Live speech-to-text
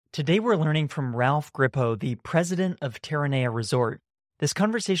Today we're learning from Ralph Grippo, the president of Terranea Resort. This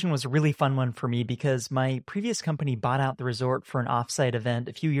conversation was a really fun one for me because my previous company bought out the resort for an offsite event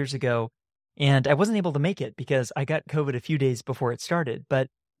a few years ago, and I wasn't able to make it because I got COVID a few days before it started. But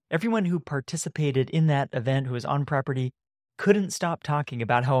everyone who participated in that event who was on property couldn't stop talking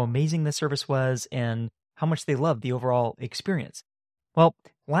about how amazing the service was and how much they loved the overall experience. Well,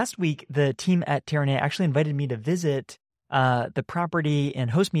 last week, the team at Terranea actually invited me to visit the property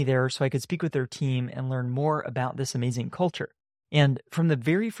and host me there so I could speak with their team and learn more about this amazing culture. And from the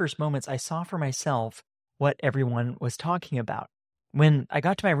very first moments, I saw for myself what everyone was talking about. When I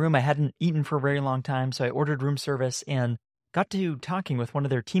got to my room, I hadn't eaten for a very long time, so I ordered room service and got to talking with one of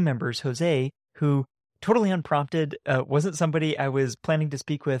their team members, Jose, who totally unprompted, wasn't somebody I was planning to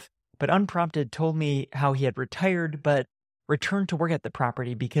speak with, but unprompted told me how he had retired, but returned to work at the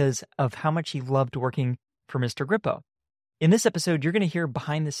property because of how much he loved working for Mr. Grippo. In this episode, you're going to hear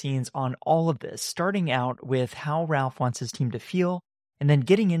behind the scenes on all of this, starting out with how Ralph wants his team to feel, and then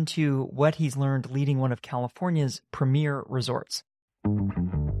getting into what he's learned leading one of California's premier resorts.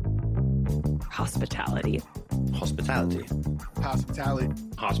 Hospitality. Hospitality. Hospitality.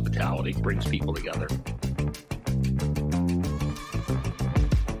 Hospitality brings people together.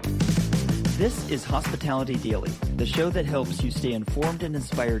 This is Hospitality Daily, the show that helps you stay informed and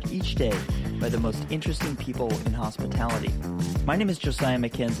inspired each day by the most interesting people in hospitality. My name is Josiah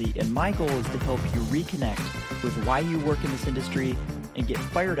McKenzie, and my goal is to help you reconnect with why you work in this industry and get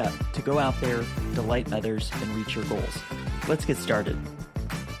fired up to go out there, delight others, and reach your goals. Let's get started.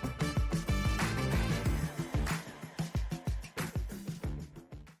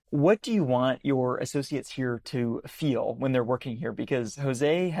 What do you want your associates here to feel when they're working here? Because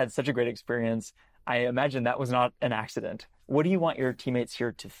Jose had such a great experience. I imagine that was not an accident. What do you want your teammates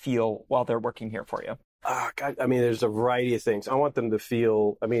here to feel while they're working here for you? God, there's a variety of things. I want them to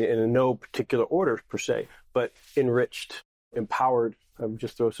feel, in no particular order per se, but enriched, empowered,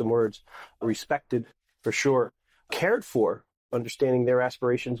 just throw some words, respected for sure, cared for, understanding their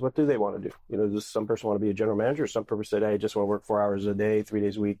aspirations. What do they want to do? Does some person want to be a general manager? Some person said, hey, I just want to work 4 hours a day, 3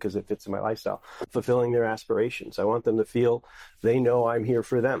 days a week because it fits in my lifestyle. Fulfilling their aspirations. I want them to feel they know I'm here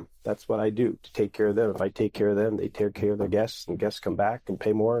for them. That's what I do, to take care of them. If I take care of them, they take care of their guests, and guests come back and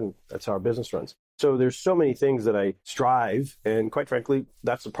pay more, and that's how our business runs. So there's so many things that I strive, and quite frankly,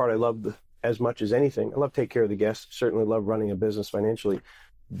 that's the part I love as much as anything. I love taking care of the guests, certainly love running a business financially,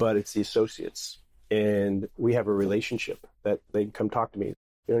 but it's the associates. And we have a relationship that they can come talk to me.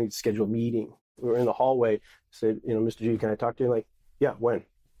 We don't need to schedule a meeting. We were in the hallway, said, Mr. G, can I talk to you? Like, yeah, when?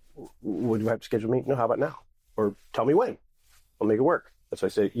 Would you have to schedule a meeting? No, how about now? Or tell me when. I'll make it work. That's why I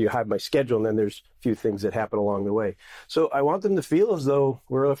say you have my schedule, and then there's a few things that happen along the way. So I want them to feel as though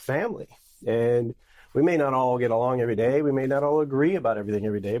we're a family. And we may not all get along every day. We may not all agree about everything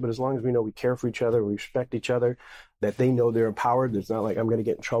every day. But as long as we know we care for each other, we respect each other, that they know they're empowered. It's not like I'm going to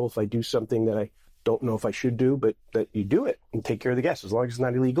get in trouble if I do something that I don't know if I should do, but that you do it and take care of the guests as long as it's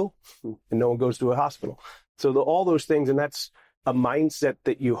not illegal and no one goes to a hospital. So all those things, and that's a mindset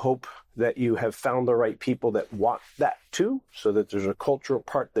that you hope that you have found the right people that want that too, so that there's a cultural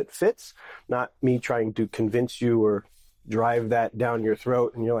part that fits, not me trying to convince you or drive that down your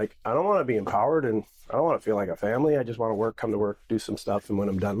throat. And you're like, I don't want to be empowered and I don't want to feel like a family. I just want to work, come to work, do some stuff, and when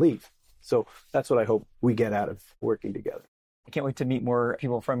I'm done, leave. So that's what I hope we get out of working together. I can't wait to meet more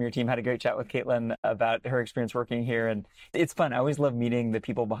people from your team. Had a great chat with Caitlin about her experience working here. And it's fun. I always love meeting the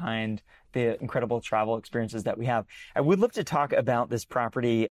people behind the incredible travel experiences that we have. I would love to talk about this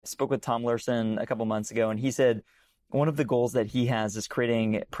property. I spoke with Tom Larson a couple months ago, and he said one of the goals that he has is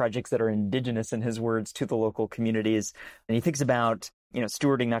creating projects that are indigenous, in his words, to the local communities. And he thinks about,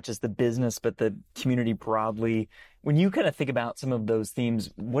 stewarding not just the business, but the community broadly. When you kind of think about some of those themes,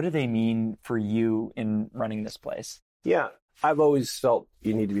 what do they mean for you in running this place? Yeah. I've always felt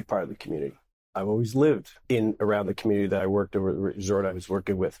you need to be part of the community. I've always lived around the community that I worked over the resort I was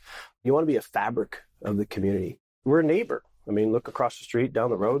working with. You want to be a fabric of the community. We're a neighbor. Look across the street,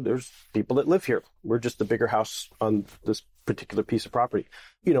 down the road, there's people that live here. We're just a bigger house on this particular piece of property.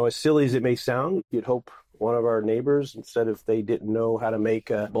 As silly as it may sound, you'd hope one of our neighbors, instead if they didn't know how to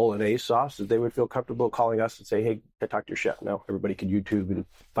make a bolognese sauce, that they would feel comfortable calling us and say, hey, I talk to your chef. Now, everybody can YouTube and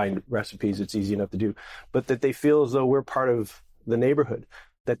find recipes. It's easy enough to do. But that they feel as though we're part of the neighborhood,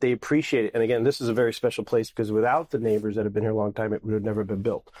 that they appreciate it. And again, this is a very special place because without the neighbors that have been here a long time, it would have never been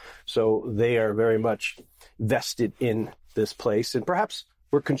built. So they are very much vested in this place. And perhaps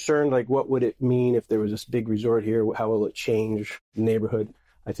we're concerned, like, what would it mean if there was this big resort here? How will it change the neighborhood?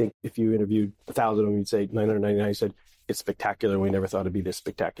 I think if you interviewed 1,000 of them, you'd say 999 said, it's spectacular. We never thought it'd be this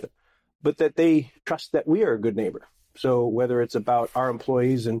spectacular. But that they trust that we are a good neighbor. So whether it's about our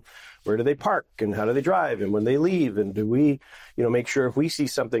employees and where do they park and how do they drive and when they leave, and do we, make sure if we see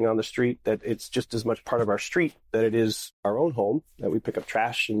something on the street that it's just as much part of our street that it is our own home, that we pick up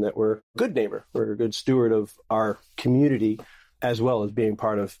trash and that we're a good neighbor, we're a good steward of our community, as well as being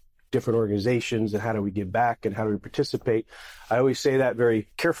part of different organizations and how do we give back and how do we participate. I always say that very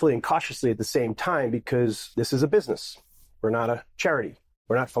carefully and cautiously at the same time, because this is a business. We're not a charity.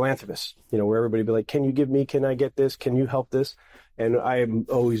 We're not philanthropists, where everybody be like, can you give me, can I get this? Can you help this? And I am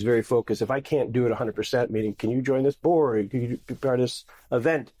always very focused. If I can't do it 100%, meaning, can you join this board? Can you be part of this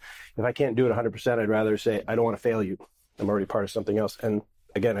event? If I can't do it 100%, I'd rather say, I don't want to fail you. I'm already part of something else. And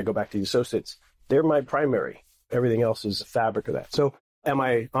again, I go back to the associates. They're my primary. Everything else is a fabric of that. So am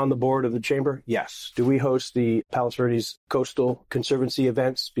I on the board of the chamber? Yes. Do we host the Palos Verdes Coastal Conservancy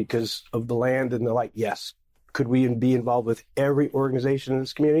events because of the land and the like? Yes. Could we be involved with every organization in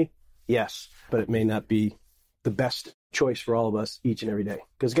this community? Yes. But it may not be the best choice for all of us each and every day.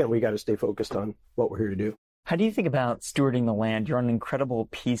 Because again, we got to stay focused on what we're here to do. How do you think about stewarding the land? You're on an incredible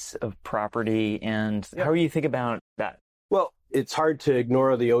piece of property, and how do you think about that? Well, it's hard to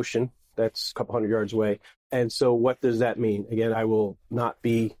ignore the ocean. That's a couple hundred yards away. And so what does that mean? Again, I will not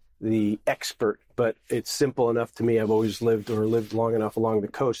be the expert, but it's simple enough to me. I've always lived long enough along the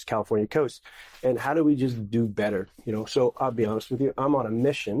coast, California coast. And how do we just do better? So I'll be honest with you. I'm on a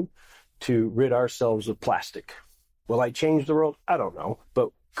mission to rid ourselves of plastic. Will I change the world? I don't know. But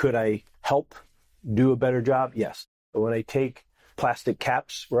could I help do a better job? Yes. But when I take plastic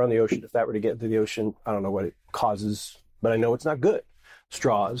caps, we're on the ocean. If that were to get into the ocean, I don't know what it causes, but I know it's not good.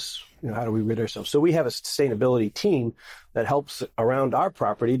 Straws, how do we rid ourselves? So we have a sustainability team that helps around our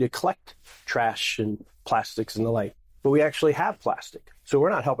property to collect trash and plastics and the like. But we actually have plastic. So we're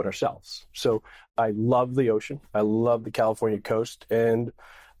not helping ourselves. So I love the ocean. I love the California coast. And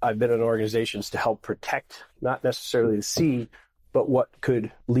I've been in organizations to help protect not necessarily the sea, but what could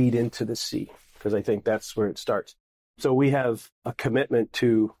lead into the sea, because I think that's where it starts. So we have a commitment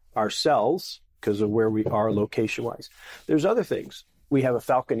to ourselves because of where we are location-wise. There's other things. We have a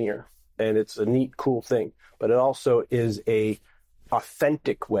falconeer, and it's a neat, cool thing, but it also is a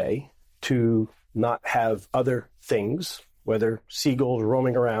authentic way to not have other things, whether seagulls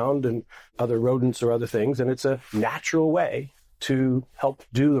roaming around and other rodents or other things, and it's a natural way to help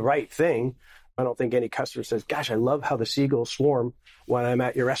do the right thing. I don't think any customer says, gosh, I love how the seagulls swarm when I'm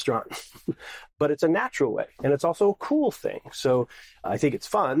at your restaurant. But it's a natural way, and it's also a cool thing. So I think it's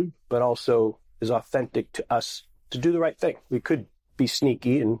fun, but also is authentic to us to do the right thing. We could be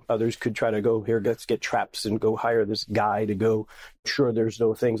sneaky, and others could try to go, here, let's get traps and go hire this guy to go, sure, there's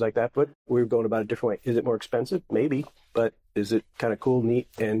no things like that, but we're going about it a different way. Is it more expensive? Maybe, but is it kind of cool, neat,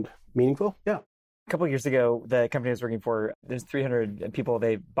 and meaningful? Yeah. A couple of years ago, the company I was working for, there's 300 people.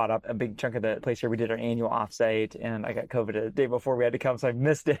 They bought up a big chunk of the place here. We did our annual offsite, and I got COVID a day before we had to come, so I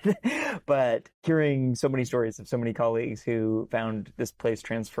missed it. But hearing so many stories of so many colleagues who found this place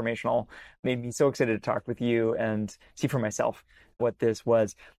transformational made me so excited to talk with you and see for myself what this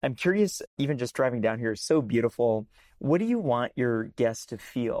was. I'm curious, even just driving down here is so beautiful. What do you want your guests to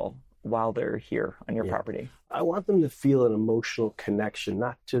feel while they're here on your property? I want them to feel an emotional connection,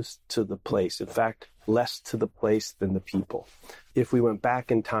 not just to the place. In fact, less to the place than the people. If we went back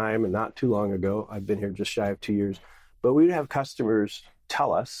in time, and not too long ago, I've been here just shy of 2 years, but we'd have customers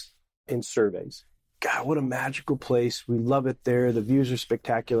tell us in surveys, God, what a magical place. We love it there. The views are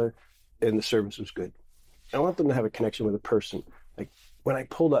spectacular, and the service was good. I want them to have a connection with a person. Like when I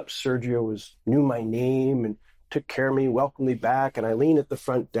pulled up, Sergio knew my name and took care of me, welcomed me back, and Eileen at the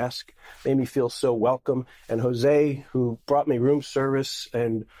front desk made me feel so welcome. And Jose, who brought me room service,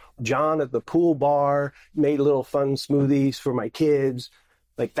 and John at the pool bar made little fun smoothies for my kids.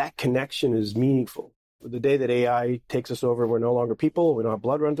 Like that connection is meaningful. The day that AI takes us over, we're no longer people. We don't have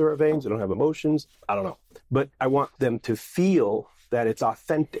blood run through our veins. We don't have emotions. I don't know. But I want them to feel that it's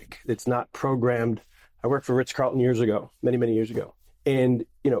authentic. It's not programmed. I worked for Ritz-Carlton years ago, many, many years ago. And,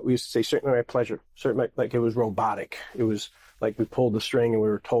 we used to say, certainly my pleasure. Certainly, like it was robotic. It was like we pulled the string and we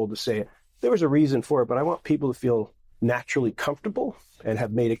were told to say it. There was a reason for it, but I want people to feel naturally comfortable and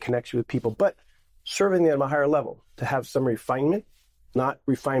have made a connection with people, but serving them at a higher level, to have some refinement, not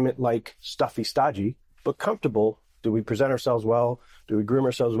refinement like stuffy, stodgy, but comfortable. Do we present ourselves well? Do we groom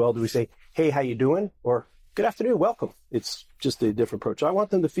ourselves well? Do we say, hey, how you doing? Or good afternoon, welcome. It's just a different approach. So I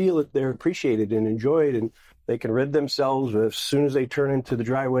want them to feel that they're appreciated and enjoyed, and they can rid themselves as soon as they turn into the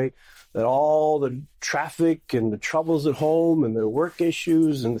driveway, that all the traffic and the troubles at home and the work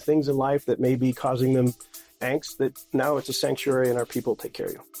issues and the things in life that may be causing them angst, that now it's a sanctuary and our people take care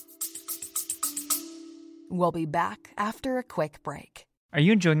of you. We'll be back after a quick break. Are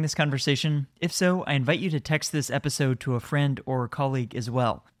you enjoying this conversation? If so, I invite you to text this episode to a friend or colleague as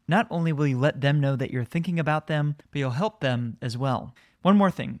well. Not only will you let them know that you're thinking about them, but you'll help them as well. One more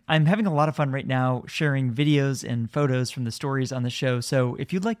thing, I'm having a lot of fun right now sharing videos and photos from the stories on the show, so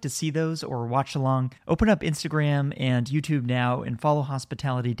if you'd like to see those or watch along, open up Instagram and YouTube now and follow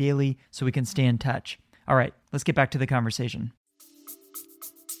Hospitality Daily so we can stay in touch. All right, let's get back to the conversation.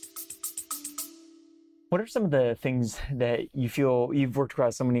 What are some of the things that you feel you've worked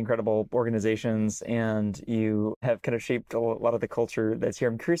across so many incredible organizations and you have kind of shaped a lot of the culture that's here?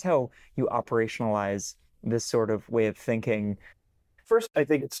 I'm curious how you operationalize this sort of way of thinking. First, I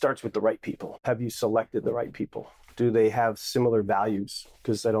think it starts with the right people. Have you selected the right people? Do they have similar values?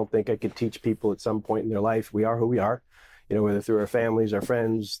 Because I don't think I could teach people at some point in their life, we are who we are, whether through our families, our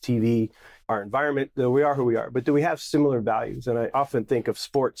friends, TV, our environment, we are who we are. But do we have similar values? And I often think of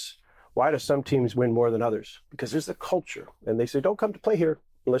sports. Why do some teams win more than others? Because there's a culture. And they say, don't come to play here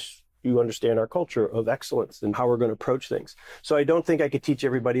unless you understand our culture of excellence and how we're going to approach things. So I don't think I could teach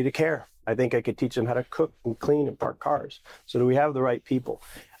everybody to care. I think I could teach them how to cook and clean and park cars. So do we have the right people?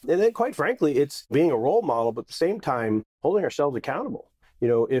 And then quite frankly, it's being a role model, but at the same time, holding ourselves accountable.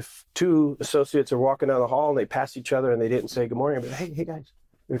 If two associates are walking down the hall and they pass each other and they didn't say good morning, I'd be like, hey guys,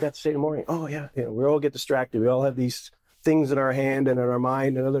 we got to say good morning. Oh yeah, we all get distracted. We all have these things in our hand and in our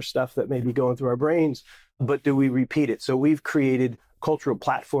mind and other stuff that may be going through our brains, but do we repeat it? So we've created a cultural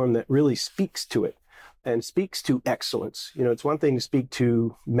platform that really speaks to it and speaks to excellence. It's one thing to speak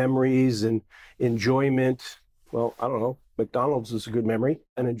to memories and enjoyment. Well, I don't know, McDonald's is a good memory,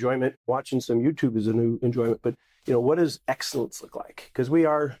 and enjoyment. Watching some YouTube is a new enjoyment, but what does excellence look like? Because we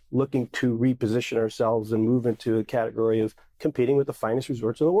are looking to reposition ourselves and move into a category of competing with the finest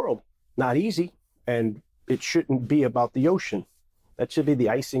resorts in the world. Not easy, and it shouldn't be about the ocean. That should be the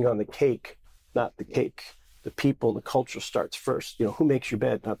icing on the cake, not the cake. The people, the culture starts first. Who makes your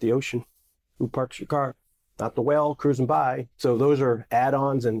bed? Not the ocean. Who parks your car? Not the whale cruising by. So those are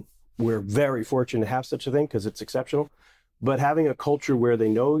add-ons, and we're very fortunate to have such a thing because it's exceptional. But having a culture where they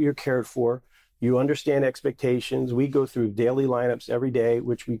know you're cared for, you understand expectations. We go through daily lineups every day,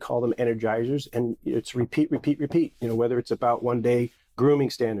 which we call them energizers, and it's repeat, repeat, repeat. Whether it's about one day grooming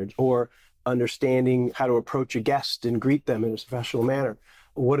standards or understanding how to approach a guest and greet them in a professional manner.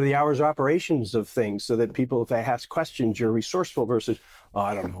 What are the hours of operations of things so that people, if they ask questions, you're resourceful versus,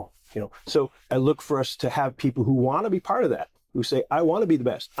 I don't know. So I look for us to have people who want to be part of that, who say, I want to be the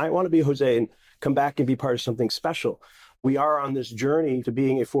best. I want to be Jose and come back and be part of something special. We are on this journey to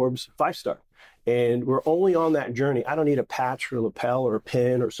being a Forbes 5-star. And we're only on that journey. I don't need a patch or a lapel or a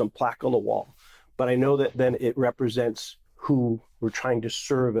pin or some plaque on the wall. But I know that then it represents who we're trying to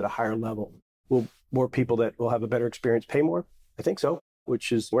serve at a higher level. Will more people that will have a better experience pay more? I think so,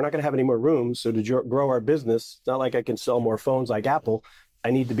 which is we're not going to have any more rooms. So to grow our business, it's not like I can sell more phones like Apple. I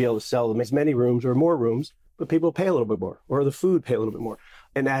need to be able to sell them as many rooms or more rooms, but people pay a little bit more, or the food pay a little bit more,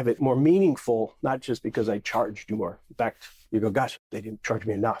 and have it more meaningful, not just because I charged you more. In fact, you go, gosh, they didn't charge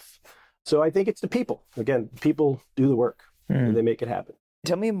me enough. So I think it's the people. Again, people do the work and they make it happen.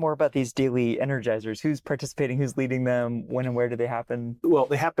 Tell me more about these daily energizers. Who's participating? Who's leading them? When and where do they happen? Well,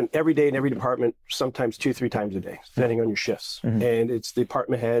 they happen every day in every department, sometimes 2-3 times a day, depending on your shifts. And it's the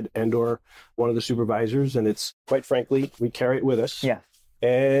department head and or one of the supervisors. And it's, quite frankly, we carry it with us. Yeah.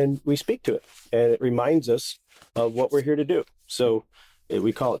 And we speak to it. And it reminds us of what we're here to do. So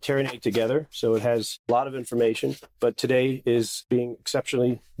we call it Terranea together. So it has a lot of information, but today is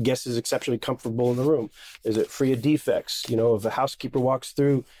guest is exceptionally comfortable in the room. Is it free of defects? If a housekeeper walks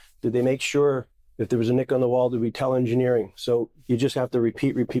through, did they make sure if there was a nick on the wall, did we tell engineering? So you just have to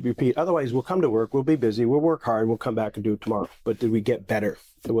repeat, repeat, repeat. Otherwise we'll come to work, we'll be busy, we'll work hard, we'll come back and do it tomorrow. But did we get better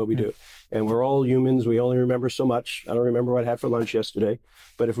at what we do? And we're all humans. We only remember so much. I don't remember what I had for lunch yesterday,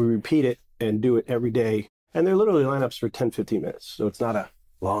 but if we repeat it and do it every day, and they're literally lineups for 10, 15 minutes. So it's not a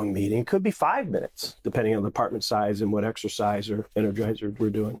long meeting. It could be 5 minutes, depending on the department size and what exercise or energizer we're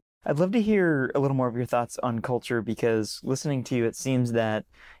doing. I'd love to hear a little more of your thoughts on culture, because listening to you, it seems that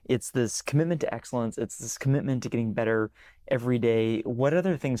it's this commitment to excellence. It's this commitment to getting better every day. What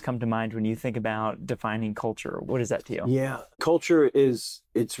other things come to mind when you think about defining culture? What is that to you? Yeah, culture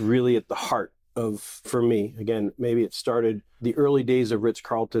it's really at the heart of, for me, again, maybe it started the early days of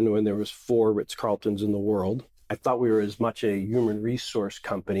Ritz-Carlton when there was 4 Ritz-Carltons in the world. I thought we were as much a human resource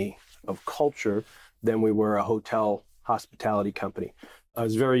company of culture than we were a hotel hospitality company. I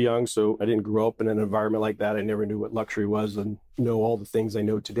was very young, so I didn't grow up in an environment like that. I never knew what luxury was and know all the things I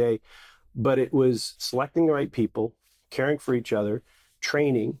know today. But it was selecting the right people, caring for each other,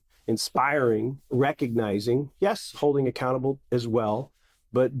 training, inspiring, recognizing, yes, holding accountable as well.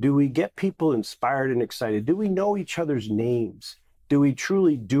 But do we get people inspired and excited? Do we know each other's names? Do we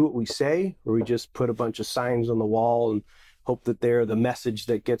truly do what we say, or we just put a bunch of signs on the wall and hope that they're the message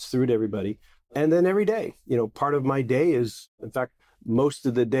that gets through to everybody? And then every day, part of my day is, in fact, most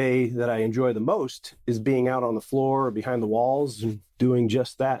of the day that I enjoy the most is being out on the floor or behind the walls and doing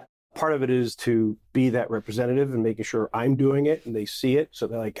just that. Part of it is to be that representative and making sure I'm doing it and they see it. So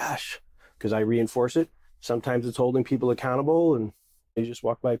they're like, gosh, because I reinforce it. Sometimes it's holding people accountable, and you just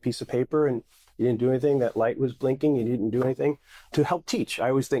walk by a piece of paper and you didn't do anything. That light was blinking. You didn't do anything to help teach. I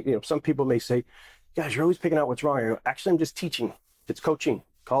always think, some people may say, guys, you're always picking out what's wrong. I go, actually, I'm just teaching. It's coaching.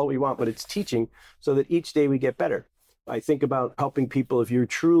 Call it what you want, but it's teaching so that each day we get better. I think about helping people. If you're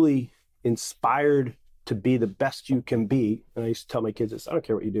truly inspired to be the best you can be, and I used to tell my kids this, I don't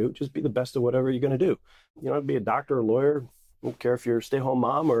care what you do, just be the best of whatever you're going to do. You don't have to be a doctor or lawyer. I don't care if you're a stay-home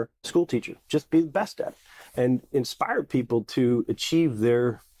mom or school teacher. Just be the best at it and inspire people to achieve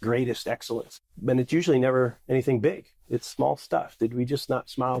their greatest excellence. And it's usually never anything big. It's small stuff. Did we just not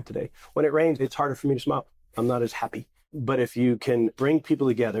smile today? When it rains, it's harder for me to smile. I'm not as happy. But if you can bring people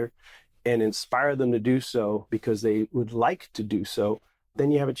together and inspire them to do so because they would like to do so,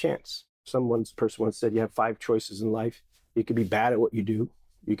 then you have a chance. Person once said you have 5 choices in life. You could be bad at what you do.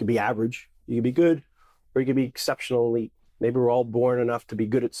 You could be average. You could be good, or you could be exceptional elite. Maybe we're all born enough to be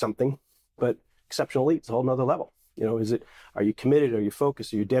good at something, but exceptional elite is a whole nother level. Are you committed? Are you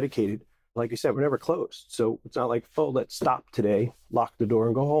focused? Are you dedicated? Like I said, we're never closed. So it's not like, let's stop today, lock the door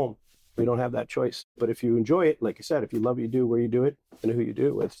and go home. We don't have that choice. But if you enjoy it, like I said, if you love what you do, where you do it, and who you do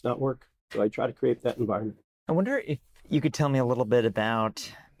it with, it's not work. So I try to create that environment. I wonder if you could tell me a little bit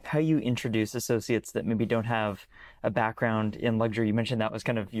about how you introduce associates that maybe don't have a background in luxury. You mentioned that was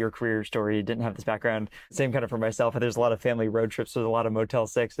kind of your career story. You didn't have this background. Same kind of for myself. There's a lot of family road trips. There's a lot of Motel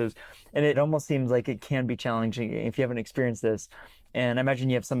 6s. And it almost seems like it can be challenging if you haven't experienced this. And I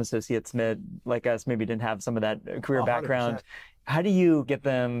imagine you have some associates like us, maybe didn't have some of that career background. 100%. How do you get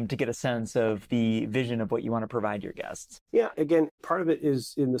them to get a sense of the vision of what you want to provide your guests? Yeah, again, part of it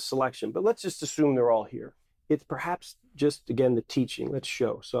is in the selection, but let's just assume they're all here. It's perhaps just, again, the teaching. Let's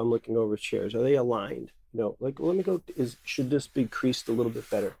show. So I'm looking over chairs. Are they aligned? Let me go, should this be creased a little bit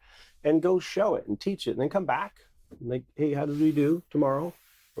better? And go show it and teach it and then come back. Like, hey, how did we do tomorrow?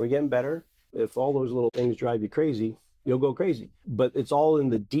 Are we getting better? If all those little things drive you crazy, you'll go crazy. But it's all in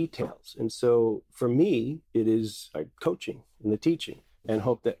the details. And so for me, it is coaching and the teaching, and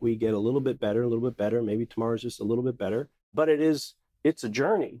hope that we get a little bit better. Maybe tomorrow's just a little bit better. But it's a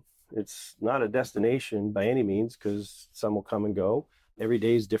journey. It's not a destination by any means, because some will come and go. Every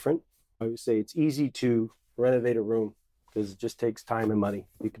day is different. I would say it's easy to renovate a room because it just takes time and money.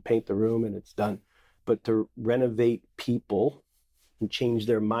 You can paint the room and it's done. But to renovate people and change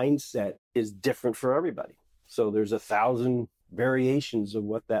their mindset is different for everybody. So there's 1,000 variations of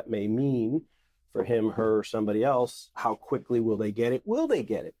what that may mean for him, her, or somebody else. How quickly will they get it? Will they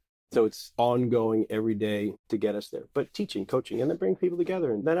get it? So it's ongoing every day to get us there. But teaching, coaching, and then bring people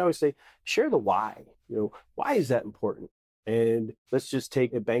together. And then I always say, share the why. Why is that important? And let's just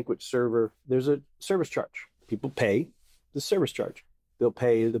take a banquet server. There's a service charge. People pay the service charge. They'll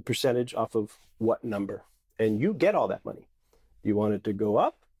pay the percentage off of what number. And you get all that money. You want it to go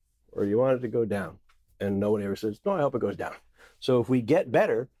up or you want it to go down? And nobody ever says, no, I hope it goes down. So if we get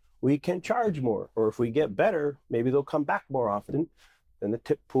better, we can charge more. Or if we get better, maybe they'll come back more often. Then the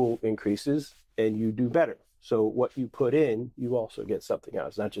tip pool increases and you do better. So what you put in, you also get something out.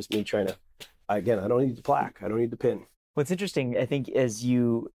 It's not just me trying to, again, I don't need the plaque. I don't need the pin. What's interesting, I think, as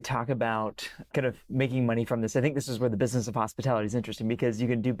you talk about kind of making money from this, I think this is where the business of hospitality is interesting, because you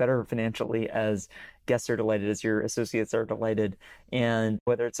can do better financially as guests are delighted, as your associates are delighted. And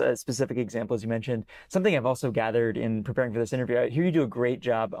whether it's a specific example, as you mentioned, something I've also gathered in preparing for this interview, I hear you do a great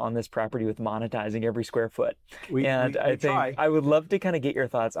job on this property with monetizing every square foot. I think I would love to kind of get your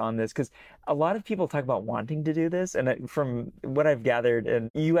thoughts on this, because a lot of people talk about wanting to do this. And from what I've gathered, and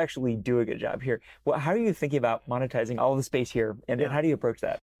you actually do a good job here. Well, how are you thinking about monetizing all the space here, and how do you approach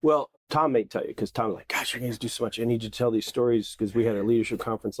that? Well, Tom may tell you, because Tom's like, gosh, you guys do so much. I need you to tell these stories, because we had a leadership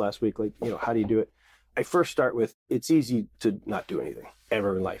conference last week. Like, how do you do it? I first start with, it's easy to not do anything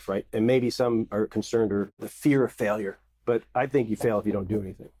ever in life, right? And maybe some are concerned or the fear of failure, but I think you fail if you don't do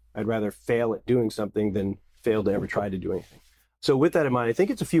anything. I'd rather fail at doing something than fail to ever try to do anything. So with that in mind, I think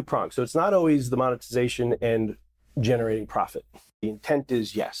it's a few prongs. So it's not always the monetization and generating profit. The intent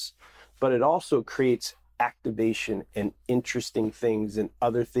is yes, but it also creates activation and interesting things and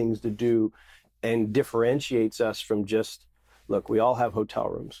other things to do, and differentiates us from just, look, we all have hotel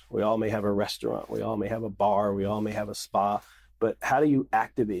rooms. We all may have a restaurant. We all may have a bar. We all may have a spa. But how do you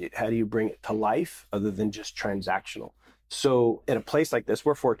activate it? How do you bring it to life other than just transactional? So in a place like this,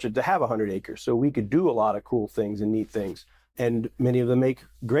 we're fortunate to have 100 acres. So we could do a lot of cool things and neat things. And many of them make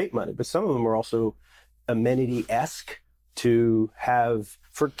great money, but some of them are also amenity-esque to have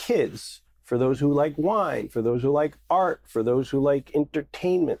for kids, for those who like wine, for those who like art, for those who like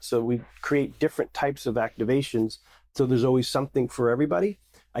entertainment. So we create different types of activations. So there's always something for everybody.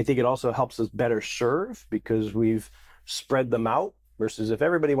 I think it also helps us better serve because we've spread them out versus if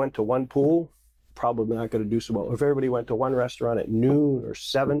everybody went to one pool, probably not going to do so well. If everybody went to one restaurant at noon or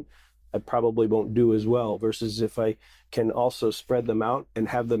 7, I probably won't do as well versus if I can also spread them out and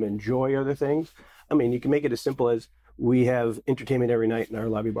have them enjoy other things. I mean, you can make it as simple as we have entertainment every night in our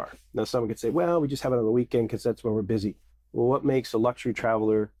lobby bar. Now, someone could say, well, we just have it on the weekend because that's when we're busy. Well, what makes a luxury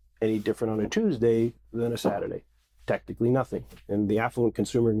traveler any different on a Tuesday than a Saturday? Technically nothing. And the affluent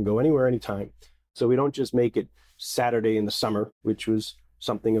consumer can go anywhere, anytime. So we don't just make it Saturday in the summer, which was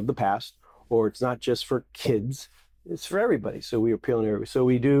something of the past, or it's not just for kids. It's for everybody. So we appeal to everybody. So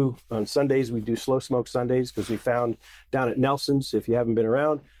we do, on Sundays, we do slow smoke Sundays because we found down at Nelson's, if you haven't been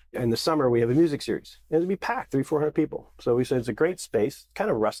around, in the summer, we have a music series. And it'll be packed, 300-400 people. So we said it's a great space, kind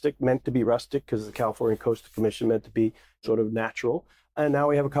of rustic, meant to be rustic because the California Coastal Commission meant to be sort of natural. And now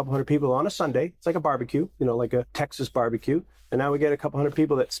we have a couple hundred people on a Sunday. It's like a barbecue, like a Texas barbecue. And now we get a couple hundred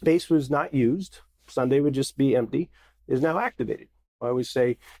people. That space was not used. Sunday would just be empty, is now activated. I always say,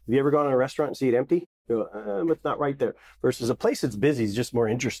 have you ever gone to a restaurant and see it empty? You go, it's not right there. Versus a place that's busy is just more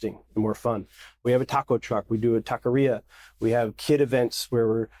interesting and more fun. We have a taco truck. We do a taqueria. We have kid events where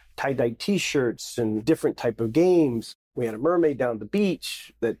we're tie-dye t-shirts and different type of games. We had a mermaid down at the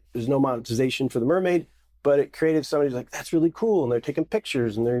beach that there's no monetization for the mermaid, but it created somebody who's like, that's really cool. And they're taking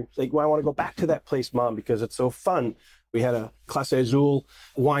pictures and they're like, well, I want to go back to that place, Mom, because it's so fun. We had a Clase Azul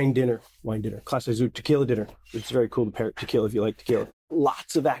Clase Azul tequila dinner. It's very cool to pair tequila if you like tequila.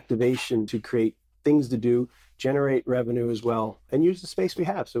 Lots of activation to create things to do, generate revenue as well, and use the space we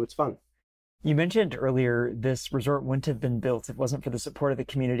have. So it's fun. You mentioned earlier this resort wouldn't have been built if it wasn't for the support of the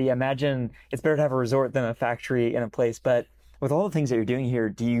community. I imagine it's better to have a resort than a factory in a place, but with all the things that you're doing here,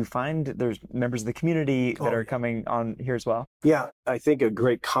 do you find there's members of the community that are coming on here as well? Yeah, I think a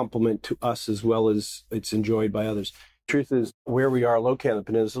great compliment to us as well as it's enjoyed by others. Truth is, where we are located on the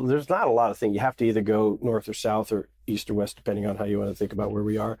peninsula, there's not a lot of things. You have to either go north or south or east or west, depending on how you want to think about where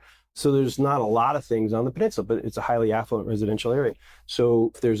we are. So there's not a lot of things on the peninsula, but it's a highly affluent residential area.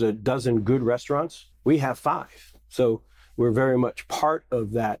 So if there's a dozen good restaurants, we have 5. So we're very much part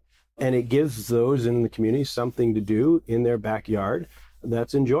of that. And it gives those in the community something to do in their backyard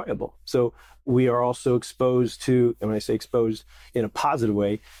that's enjoyable. So we are also exposed to, and when I say exposed in a positive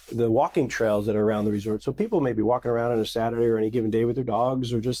way, the walking trails that are around the resort. So people may be walking around on a Saturday or any given day with their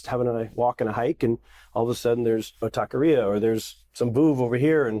dogs or just having a walk and a hike, and all of a sudden there's a taqueria or there's some booth over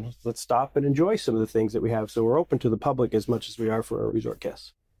here, and let's stop and enjoy some of the things that we have. So we're open to the public as much as we are for our resort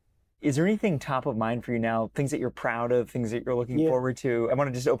guests. Is there anything top of mind for you now, things that you're proud of, things that you're looking forward to? I want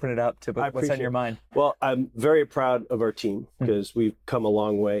to just open it up to what's on your mind. Well, I'm very proud of our team because we've come a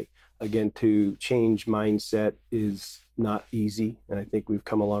long way. Again, to change mindset is not easy, and I think we've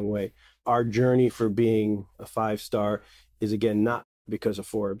come a long way. Our journey for being a 5-star is, again, not because of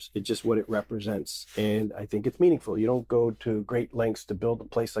Forbes. It's just what it represents, and I think it's meaningful. You don't go to great lengths to build a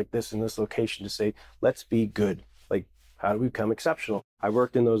place like this in this location to say, let's be good. Like, how do we become exceptional? I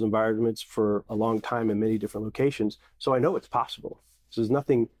worked in those environments for a long time in many different locations, so I know it's possible. So there's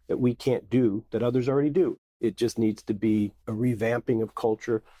nothing that we can't do that others already do. It just needs to be a revamping of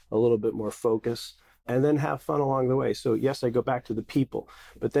culture, a little bit more focus, and then have fun along the way. So yes, I go back to the people,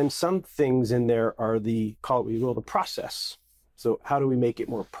 but then some things in there are the process. So how do we make it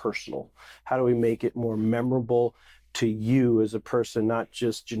more personal? How do we make it more memorable to you as a person, not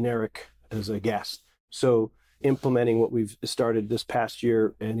just generic as a guest? So implementing what we've started this past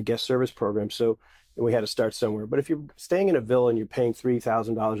year in a guest service program. So we had to start somewhere. But if you're staying in a villa and you're paying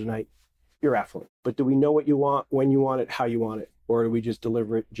 $3,000 a night, you're affluent. But do we know what you want, when you want it, how you want it? Or do we just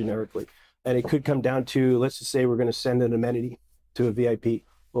deliver it generically? And it could come down to, let's just say we're going to send an amenity to a VIP.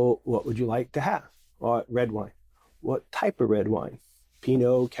 Well, what would you like to have? Well, red wine. What type of red wine?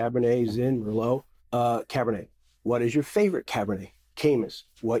 Pinot, Cabernet, Zin, Merlot, Cabernet. What is your favorite Cabernet? Caymus.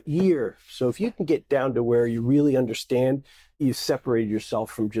 What year? So if you can get down to where you really understand, you separated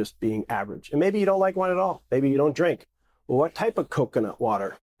yourself from just being average. And maybe you don't like wine at all. Maybe you don't drink. Well, what type of coconut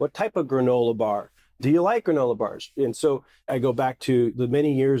water? What type of granola bar? Do you like granola bars? And so I go back to the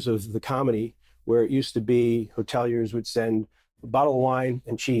many years of the comedy where it used to be hoteliers would send a bottle of wine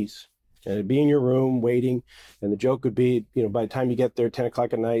and cheese. And it'd be in your room waiting. And the joke would be, by the time you get there, 10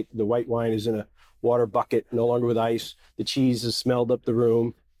 o'clock at night, the white wine is in a water bucket, no longer with ice. The cheese has smelled up the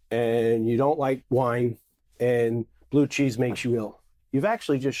room and you don't like wine and blue cheese makes you ill. You've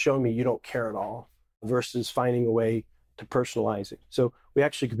actually just shown me you don't care at all versus finding a way to personalizing. So we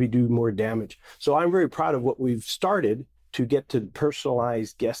actually could be doing more damage. So I'm very proud of what we've started to get to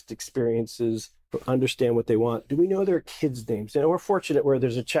personalized guest experiences, understand what they want. Do we know their kids' names? And we're fortunate where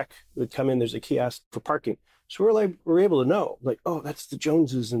there's a check that come in, there's a kiosk for parking. So we're able to know, like, oh, that's the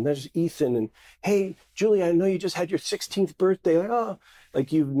Joneses, and there's Ethan, and hey, Julie, I know you just had your 16th birthday. Like, oh,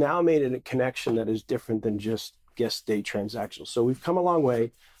 like you've now made it a connection that is different than just guest day transactional. So we've come a long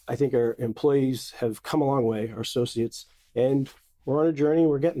way. I think our employees have come a long way, our associates, and we're on a journey.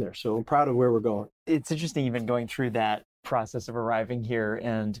 We're getting there. So I'm proud of where we're going. It's interesting even going through that process of arriving here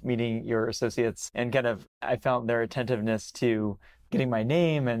and meeting your associates, and kind of, I found their attentiveness to getting my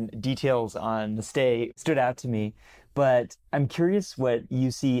name and details on the stay stood out to me. But I'm curious what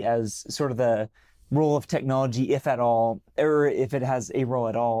you see as sort of the role of technology, if at all, or if it has a role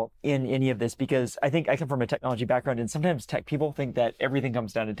at all in any of this, because I think I come from a technology background, and sometimes tech people think that everything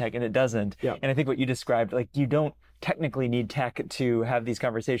comes down to tech, and it doesn't. Yeah. And I think what you described, like, you don't technically need tech to have these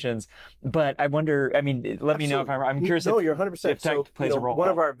conversations, but I wonder, I mean, let me know if I'm curious. No, you're 100%. If tech plays a role. One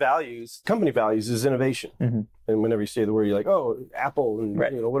of our values, company values, is innovation. Mm-hmm. And whenever you say the word, you're like, oh, Apple, and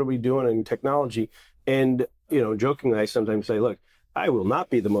right. What are we doing in technology? And, jokingly, I sometimes say, look, I will not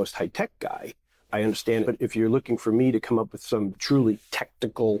be the most high-tech guy. I understand, but if you're looking for me to come up with some truly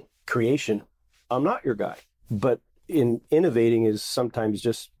technical creation, I'm not your guy. But in innovating is sometimes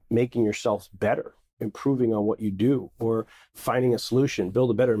just making yourself better, improving on what you do, or finding a solution,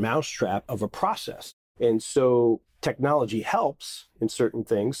 build a better mousetrap of a process. And so technology helps in certain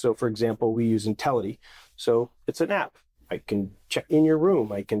things. So for example, we use Intelli. So it's an app. I can check in your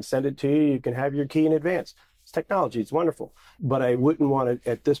room. I can send it to you. You can have your key in advance. It's technology. It's wonderful. But I wouldn't want it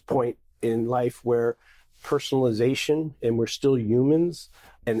at this point in life where personalization, and we're still humans,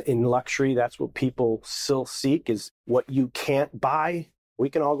 and in luxury, that's what people still seek, is what you can't buy.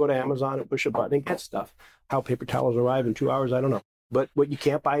 We can all go to Amazon and push a button and get stuff. How paper towels arrive in 2 hours, I don't know. But what you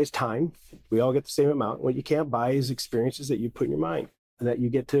can't buy is time. We all get the same amount. What you can't buy is experiences that you put in your mind, that you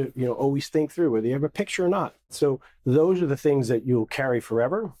get to, always think through, whether you have a picture or not. So those are the things that you'll carry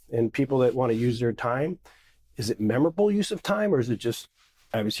forever. And people that want to use their time, is it memorable use of time, or is it just,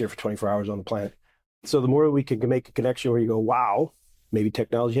 I was here for 24 hours on the planet? So the more we can make a connection where you go, wow, maybe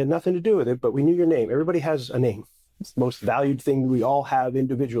technology had nothing to do with it, but we knew your name. Everybody has a name. It's the most valued thing we all have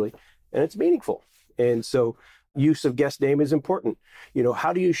individually, and it's meaningful. And so use of guest name is important.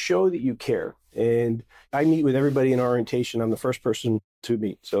 How do you show that you care? And I meet with everybody in orientation. I'm the first person to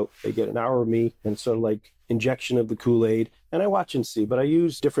meet. So they get an hour of me, and sort of like injection of the Kool-Aid, and I watch and see, but I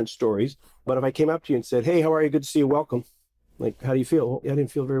use different stories. But if I came up to you and said, hey, how are you? Good to see you. Welcome. Like, how do you feel? Well, I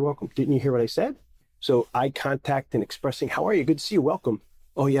didn't feel very welcome. Didn't you hear what I said? So eye contact and expressing, how are you? Good to see you. Welcome.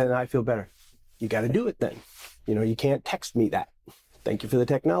 Oh yeah, now I feel better. You got to do it then. You can't text me that. Thank you for the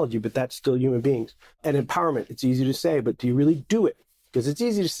technology, but that's still human beings. And empowerment, it's easy to say, but do you really do it? Because it's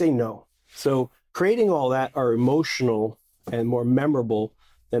easy to say no. So creating all that are emotional and more memorable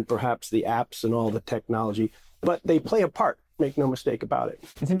than perhaps the apps and all the technology, but they play a part. Make no mistake about it.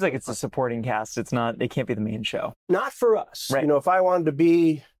 It seems like it's a supporting cast. They can't be the main show. Not for us. Right. If I wanted to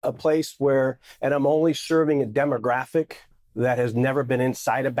be a place where, and I'm only serving a demographic that has never been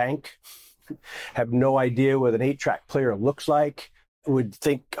inside a bank, have no idea what an 8-track player looks like, would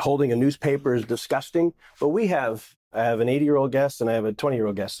think holding a newspaper is disgusting. But I have an 80-year-old guest and I have a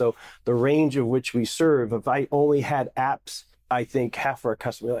 20-year-old guest. So the range of which we serve, if I only had apps, I think half our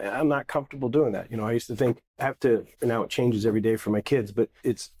customers, I'm not comfortable doing that. I used to think I have to, now it changes every day for my kids, but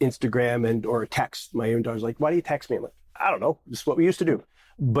it's Instagram or a text. My own daughter's like, why do you text me? I'm like, I don't know. This is what we used to do.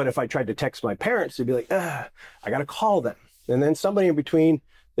 But if I tried to text my parents, they'd be like, I got to call them. And then somebody in between,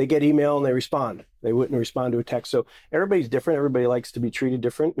 they get email and they respond. They wouldn't respond to a text. So everybody's different. Everybody likes to be treated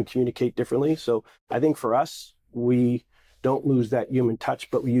different and communicate differently. So I think for us, we don't lose that human touch,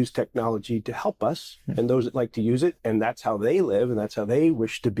 but we use technology to help us and those that like to use it. And that's how they live and that's how they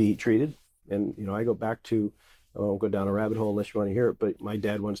wish to be treated. And, I go back to, I won't go down a rabbit hole unless you want to hear it, but my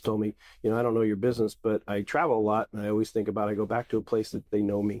dad once told me, I don't know your business, but I travel a lot. And I always think about, I go back to a place that they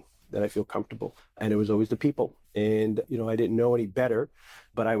know me, that I feel comfortable. And it was always the people. And, I didn't know any better,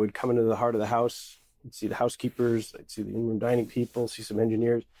 but I would come into the heart of the house, and see the housekeepers, I'd see the in-room dining people, see some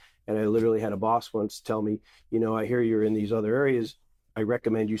engineers. And I literally had a boss once tell me, I hear you're in these other areas. I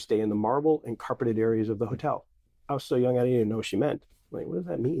recommend you stay in the marble and carpeted areas of the hotel. I was so young, I didn't even know what she meant. I'm like, what does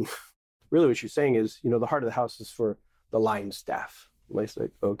that mean? Really what she's saying is, the heart of the house is for the line staff. And I said,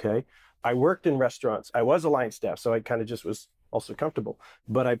 okay. I worked in restaurants. I was a line staff, so I kind of just was also comfortable.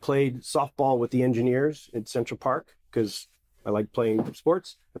 But I played softball with the engineers at Central Park because I like playing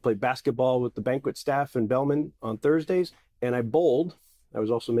sports. I played basketball with the banquet staff in Bellman on Thursdays, and I bowled. I was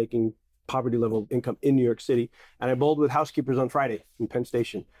also making poverty level income in New York City. And I bowled with housekeepers on Friday in Penn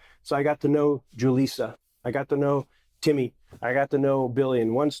Station. So I got to know Julissa. I got to know Timmy. I got to know Billy.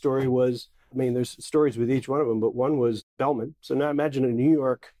 And one story was, I mean, there's stories with each one of them, but one was Bellman. So now imagine a New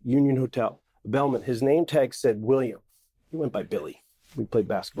York Union Hotel. Bellman, his name tag said William. He went by Billy. We played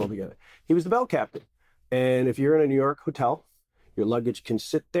basketball together. He was the bell captain. And if you're in a New York hotel, your luggage can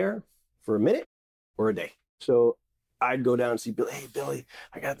sit there for a minute or a day. So I'd go down and see Billy. Hey, Billy,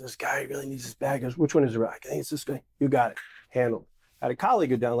 I got this guy. He really needs this bag. He goes, which one is it? I think it's this guy. You got it. Handled. I had a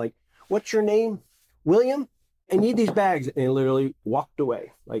colleague go down like, what's your name? William? I need these bags. And he literally walked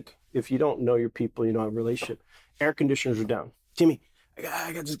away. Like, if you don't know your people, you don't have a relationship. Air conditioners are down. Timmy,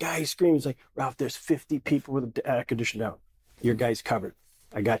 I got this guy. He screams. He's like, Ralph, there's 50 people with the air conditioner down. Your guy's covered.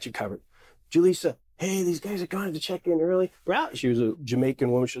 I got you covered. Julissa, hey, these guys are going to check in early. Ralph, she was a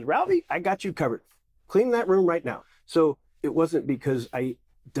Jamaican woman. She was, Ralphie, I got you covered. Clean that room right now. So it wasn't because I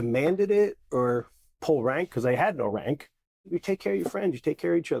demanded it or pull rank, because I had no rank. You take care of your friends. You take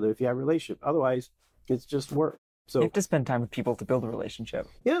care of each other if you have a relationship. Otherwise, it's just work. So you have to spend time with people to build a relationship.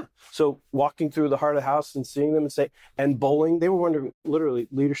 Yeah. So walking through the heart of the house and seeing them and bowling, they were wondering, literally,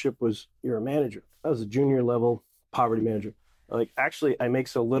 leadership was, you're a manager. I was a junior level poverty manager. Like, actually, I make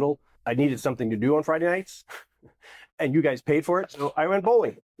so little, I needed something to do on Friday nights, and you guys paid for it. So I went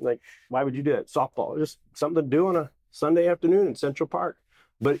bowling. Like, why would you do that? Softball, just something to do on a Sunday afternoon in Central Park.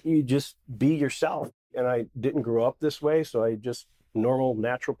 But you just be yourself. And I didn't grow up this way, so I just normal,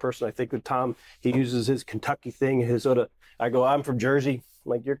 natural person. I think with Tom, he uses his Kentucky thing, his sort of, I go, I'm from Jersey. I'm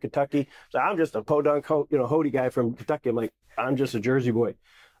like, you're Kentucky. So I'm just a podunk, Hody guy from Kentucky. I'm like, I'm just a Jersey boy.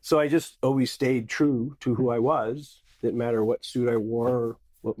 So I just always stayed true to who I was. Didn't matter what suit I wore or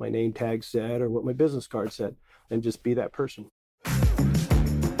what my name tag said or what my business card said, and just be that person.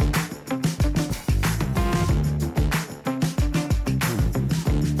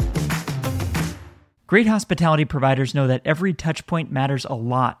 Great hospitality providers know that every touch point matters a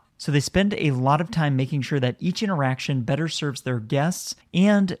lot, so they spend a lot of time making sure that each interaction better serves their guests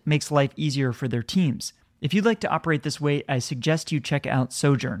and makes life easier for their teams. If you'd like to operate this way, I suggest you check out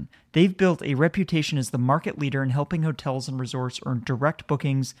Sojourn. They've built a reputation as the market leader in helping hotels and resorts earn direct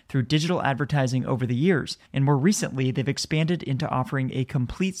bookings through digital advertising over the years, and more recently, they've expanded into offering a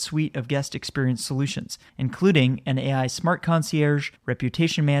complete suite of guest experience solutions, including an AI smart concierge,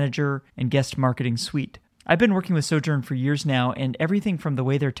 reputation manager, and guest marketing suite. I've been working with Sojourn for years now, and everything from the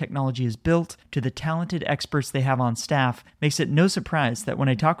way their technology is built to the talented experts they have on staff makes it no surprise that when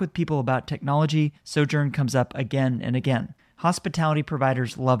I talk with people about technology, Sojourn comes up again and again. Hospitality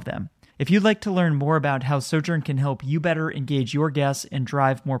providers love them. If you'd like to learn more about how Sojourn can help you better engage your guests and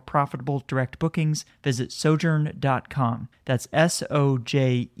drive more profitable direct bookings, visit sojourn.com. That's SOJERN.com.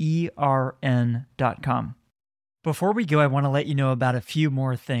 Before we go, I want to let you know about a few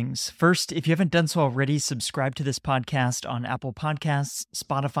more things. First, if you haven't done so already, subscribe to this podcast on Apple Podcasts,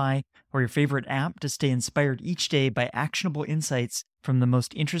 Spotify, or your favorite app to stay inspired each day by actionable insights from the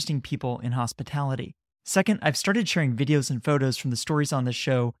most interesting people in hospitality. Second, I've started sharing videos and photos from the stories on this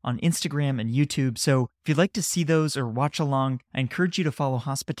show on Instagram and YouTube, so if you'd like to see those or watch along, I encourage you to follow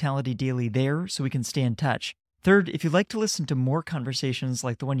Hospitality Daily there so we can stay in touch. Third, if you'd like to listen to more conversations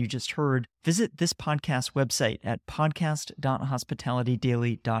like the one you just heard, visit this podcast website at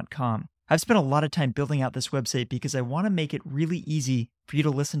podcast.hospitalitydaily.com. I've spent a lot of time building out this website because I want to make it really easy for you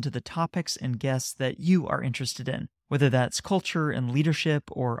to listen to the topics and guests that you are interested in, whether that's culture and leadership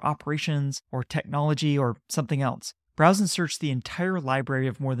or operations or technology or something else. Browse and search the entire library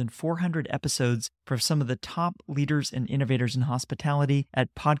of more than 400 episodes for some of the top leaders and innovators in hospitality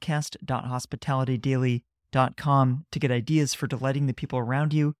at podcast.hospitalitydaily.com to get ideas for delighting the people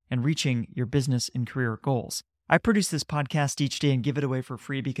around you and reaching your business and career goals. I produce this podcast each day and give it away for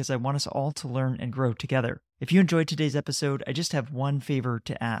free because I want us all to learn and grow together. If you enjoyed today's episode, I just have one favor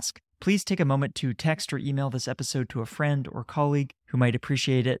to ask. Please take a moment to text or email this episode to a friend or colleague who might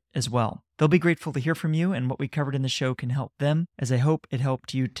appreciate it as well. They'll be grateful to hear from you, and what we covered in the show can help them, as I hope it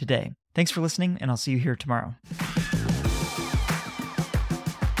helped you today. Thanks for listening, and I'll see you here tomorrow.